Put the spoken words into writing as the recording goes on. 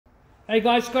Hey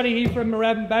guys, Scotty here from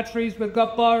Moorabbin Batteries. We've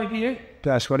got Byron here.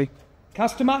 G'day, Scotty.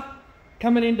 Customer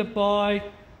coming in to buy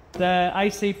the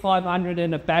AC500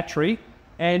 and a battery.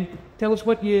 And tell us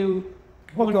what you...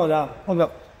 I've got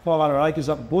 500 acres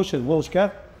up in bush at Wells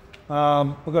Gap.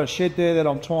 I've got a shed there that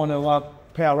I'm trying to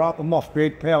power up. I'm off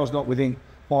grid. Power's not within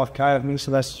 5k of me, so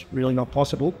that's really not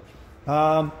possible.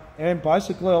 And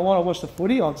basically, I want to watch the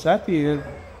footy on Saturday, and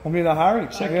I'm in a hurry,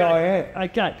 so here I am.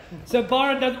 Okay. So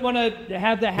Byron doesn't want to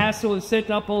have the hassle of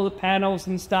setting up all the panels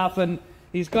and stuff, and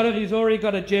he's already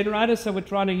got a generator, so we're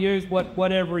trying to use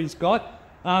whatever he's got.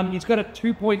 He's got a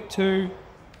 2.2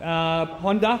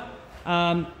 Honda,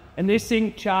 and this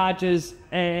thing charges,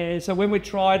 so when we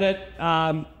tried it,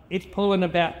 it's pulling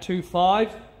about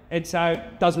 2.5, and so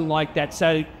it doesn't like that.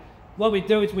 So what we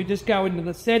do is we just go into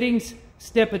the settings,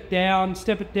 step it down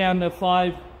to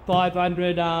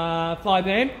 500 5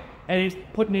 amp, and he's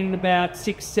putting in about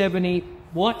 670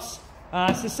 watts.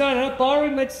 So start it up,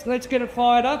 Byron. Let's get it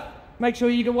fired up. Make sure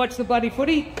you can watch the bloody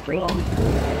footy.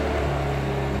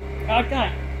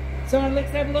 Okay, so let's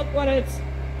have a look what it's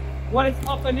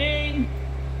popping in.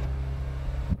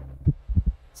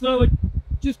 So it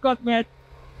just got that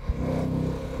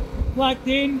plugged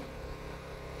in.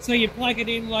 So you plug it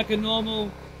in like a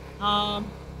normal, and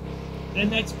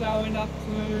that's going up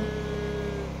to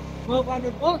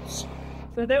 1200 watts.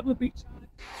 So that would be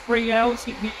 3 hours.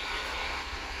 So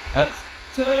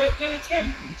it's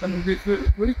him.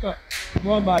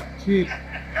 One mate, cheers.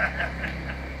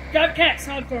 Go Cats!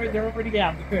 I'm sorry, they're already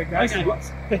out.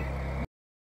 Okay.